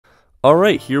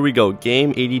Alright, here we go.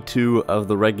 Game 82 of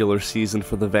the regular season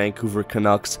for the Vancouver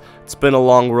Canucks. It's been a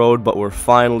long road, but we're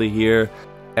finally here.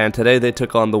 And today they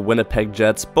took on the Winnipeg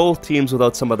Jets, both teams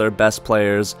without some of their best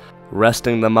players,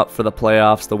 resting them up for the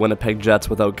playoffs. The Winnipeg Jets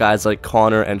without guys like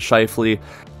Connor and Scheifele,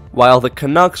 while the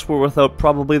Canucks were without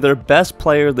probably their best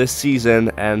player this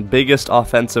season and biggest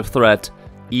offensive threat,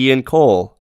 Ian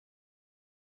Cole.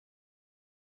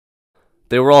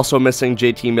 They were also missing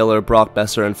JT Miller, Brock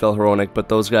Besser, and Phil Hronek, but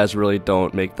those guys really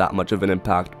don't make that much of an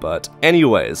impact. But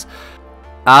anyways,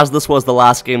 as this was the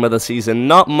last game of the season,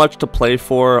 not much to play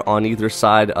for on either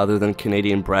side other than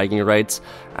Canadian bragging rights.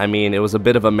 I mean, it was a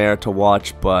bit of a mare to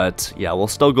watch, but yeah, we'll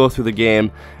still go through the game,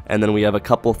 and then we have a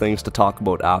couple things to talk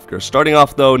about after. Starting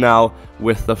off though now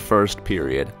with the first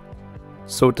period.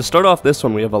 So to start off this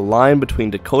one, we have a line between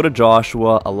Dakota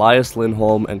Joshua, Elias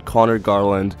Lindholm, and Connor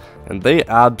Garland, and they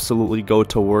absolutely go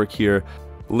to work here.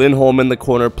 Lindholm in the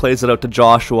corner plays it out to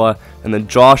Joshua, and then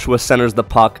Joshua centers the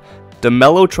puck.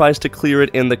 Demko tries to clear it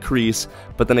in the crease,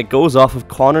 but then it goes off of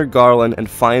Connor Garland and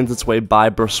finds its way by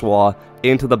Brossoit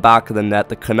into the back of the net.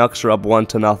 The Canucks are up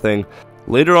 1-0.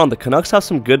 Later on, the Canucks have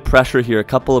some good pressure here, a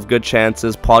couple of good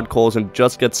chances. Podkolzin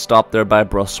just gets stopped there by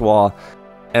Brossoit.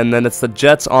 And then it's the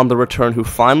Jets on the return who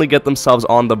finally get themselves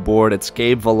on the board. It's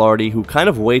Gabe Vilardi who kind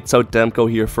of waits out Demko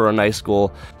here for a nice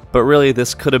goal. But really,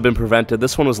 this could have been prevented.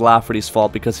 This one was Lafferty's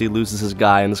fault because he loses his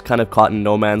guy and is kind of caught in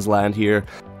no man's land here.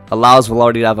 Allows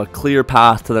Vilardi to have a clear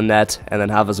path to the net and then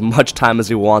have as much time as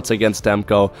he wants against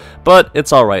Demko. But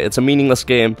it's alright. It's a meaningless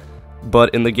game.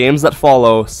 But in the games that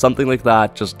follow, something like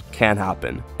that just can't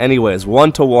happen. Anyways,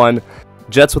 1-1.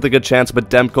 Jets with a good chance, but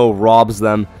Demko robs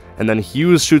them. And then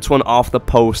Hughes shoots one off the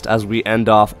post as we end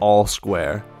off all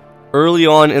square. Early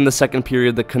on in the second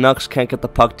period, the Canucks can't get the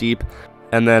puck deep,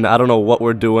 and then I don't know what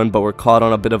we're doing, but we're caught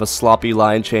on a bit of a sloppy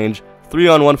line change.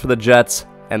 3-on-1 for the Jets,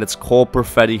 and it's Cole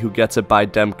Perfetti who gets it by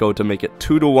Demko to make it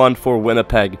 2-1 for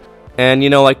Winnipeg. And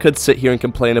you know, I could sit here and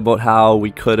complain about how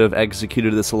we could have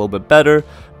executed this a little bit better,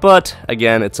 but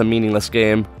again, it's a meaningless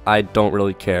game. I don't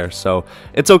really care, so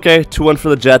it's okay. 2-1 for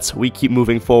the Jets. We keep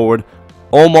moving forward.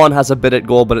 Oman has a bit at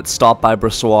goal, but it's stopped by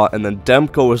Brossoit, and then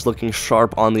Demko is looking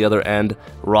sharp on the other end,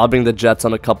 robbing the Jets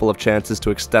on a couple of chances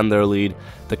to extend their lead.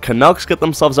 The Canucks get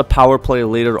themselves a power play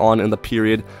later on in the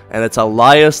period, and it's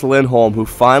Elias Lindholm who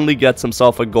finally gets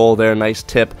himself a goal there, nice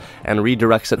tip, and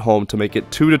redirects it home to make it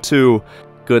 2-2.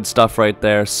 Good stuff right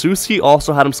there. Susi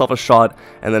also had himself a shot,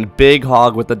 and then Big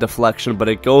Hog with the deflection, but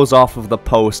it goes off of the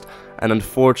post, and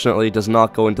unfortunately does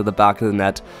not go into the back of the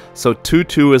net. So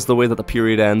 2-2 is the way that the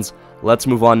period ends. Let's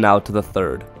move on now to the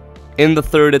third. In the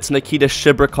third, it's Nikita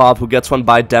Shibrikov who gets one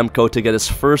by Demko to get his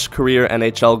first career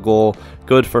NHL goal.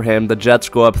 Good for him. The Jets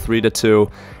go up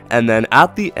 3-2. And then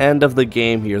at the end of the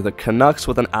game here, the Canucks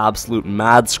with an absolute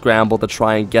mad scramble to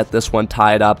try and get this one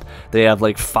tied up. They have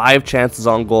like 5 chances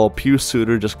on goal. Pius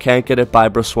Suter just can't get it by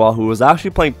Brossoit, who was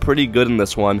actually playing pretty good in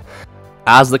this one.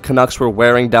 As the Canucks were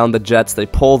wearing down the Jets, they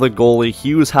pull the goalie.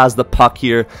 Hughes has the puck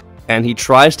here, and he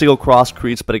tries to go cross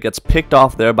crease, but it gets picked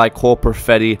off there by Cole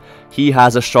Perfetti. He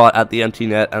has a shot at the empty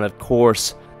net, and of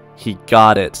course, he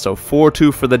got it. So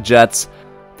 4-2 for the Jets.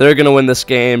 They're going to win this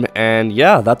game, and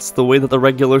yeah, that's the way that the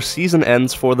regular season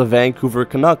ends for the Vancouver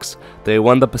Canucks. They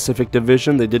won the Pacific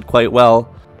Division, they did quite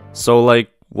well. So,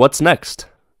 like, what's next?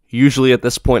 Usually at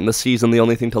this point in the season, the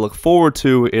only thing to look forward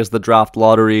to is the draft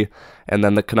lottery, and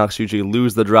then the Canucks usually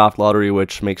lose the draft lottery,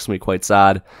 which makes me quite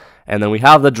sad. And then we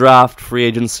have the draft, free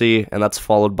agency, and that's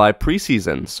followed by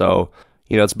preseason. So,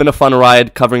 you know, it's been a fun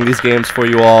ride covering these games for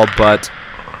you all, but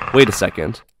wait a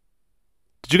second.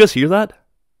 Did you guys hear that?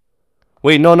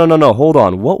 Wait, no, hold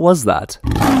on. What was that?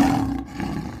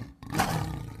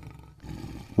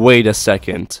 Wait a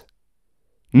second.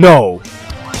 No!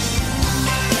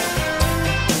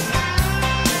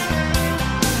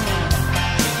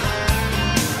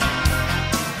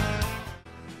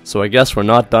 So I guess we're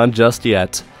not done just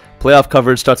yet. Playoff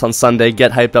coverage starts on Sunday.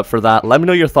 Get hyped up for that. Let me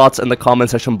know your thoughts in the comment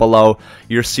section below.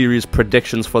 Your series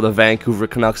predictions for the Vancouver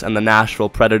Canucks and the Nashville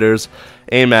Predators.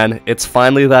 Amen. It's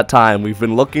finally that time. We've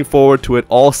been looking forward to it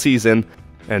all season,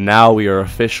 and now we are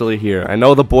officially here. I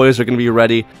know the boys are going to be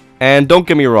ready, and don't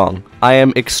get me wrong, I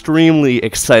am extremely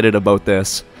excited about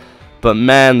this. But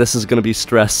man, this is going to be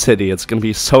Stress City. It's going to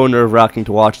be so nerve-wracking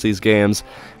to watch these games,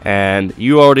 and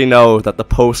you already know that the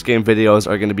post-game videos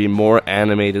are going to be more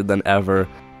animated than ever.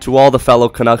 To all the fellow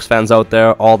Canucks fans out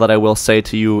there, all that I will say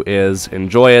to you is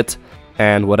enjoy it,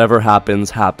 and whatever happens,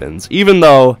 happens. Even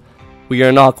though we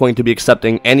are not going to be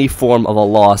accepting any form of a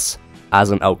loss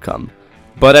as an outcome.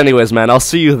 But anyways, man, I'll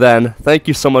see you then. Thank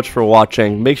you so much for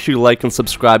watching. Make sure you like and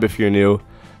subscribe if you're new.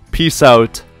 Peace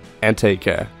out, and take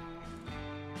care.